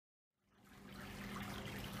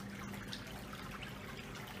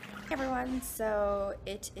Hey everyone, so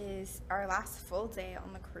it is our last full day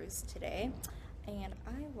on the cruise today, and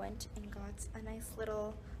I went and got a nice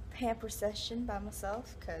little pamper session by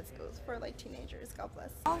myself because it was for like teenagers. God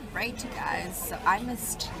bless. Alright, you guys, so I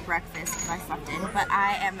missed breakfast because I slept in, but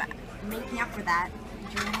I am making up for that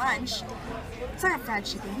during lunch. So I got fried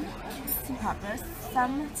chicken, some hot roast,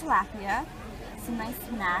 some tilapia, some nice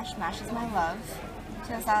mash. Mash is my love.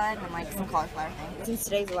 Potato salad and like some cauliflower thing. Since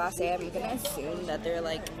today's the last day, I'm gonna assume that they're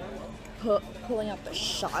like pulling out the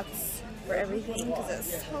shots for everything because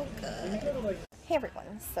it's so good. Hey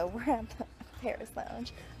everyone, so we're at the Paris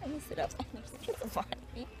Lounge. I need to sit up and there's kids behind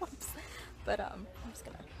me. Oops. But I'm just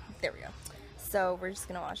gonna, there we go. So we're just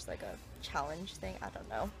gonna watch like a challenge thing. I don't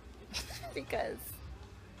know. Because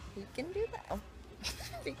we can do that.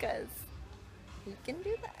 Because we can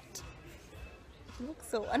do that. You look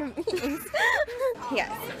so unamused.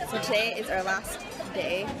 Yes, so today is our last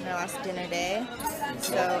day, our last dinner day.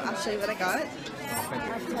 So I'll show you what I got.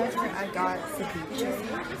 I got ceviche.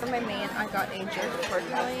 For my main, I got a jerk pork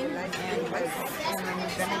loin and rice. And I'm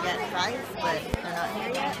gonna get fries, but they're not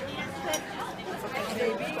here yet.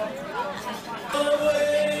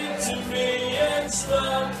 Away to me and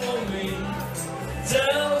stop for me.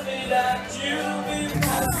 Tell me that you'll be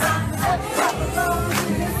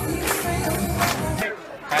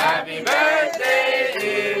Happy birthday,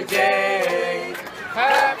 DJ.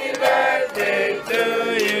 Happy birthday to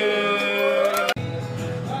you.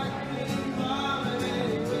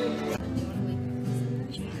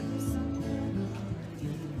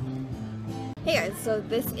 Hey guys, so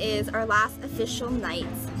this is our last official night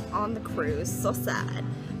on the cruise. So sad.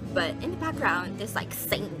 But in the background, this like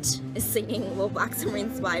saint is singing Little Black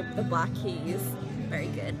Submarines by the Black Keys. Very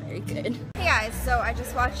good, very good. Hey guys, so I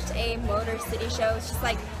just watched a Motor City show. It's just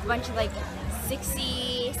like a bunch of like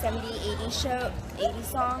 60, 70, 80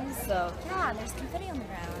 songs. So yeah, there's confetti on the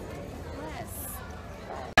ground. Yes.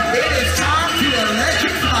 It is time to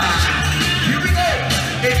electrify. Here we go.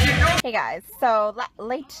 If you know. Hey guys, so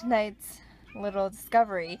late night's little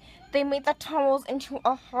discovery. They made the tunnels into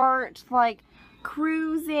a heart, like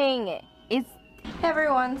cruising. It's Hey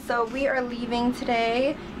everyone, so we are leaving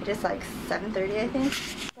today. It is like 7:30 I think.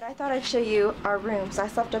 But I thought I'd show you our room. So I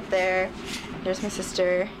slept up there. There's my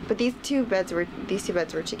sister. But these two beds were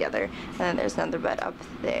together. And then there's another bed up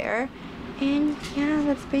there. And yeah,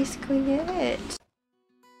 that's basically it.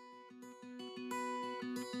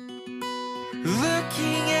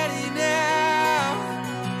 Looking at it now,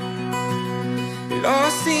 it all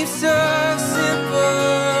seems so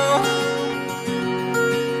simple.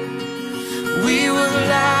 We were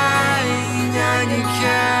lying on your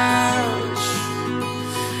couch.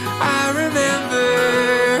 I remember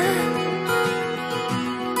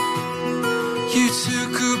you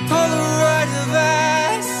took a Polaroid of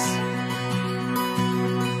us,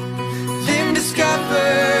 then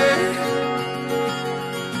discovered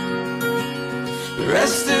the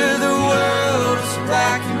rest of the world was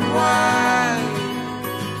black and white.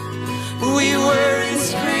 We were in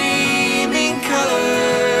screaming color.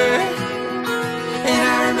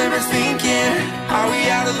 Thinking, are we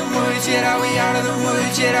out of the woods yet? Are we out of the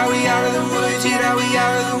woods yet? Are we out of the woods yet? Are we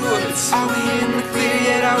out of the woods? Are we in the clear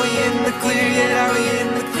yet? Are we in the clear yet? Are we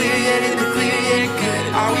in the clear yet? In the clear yet?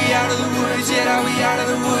 Good. Are we out of the woods yet? Are we out of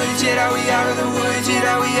the woods yet? Are we out of the woods yet?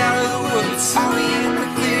 Are we out of the woods? Are we in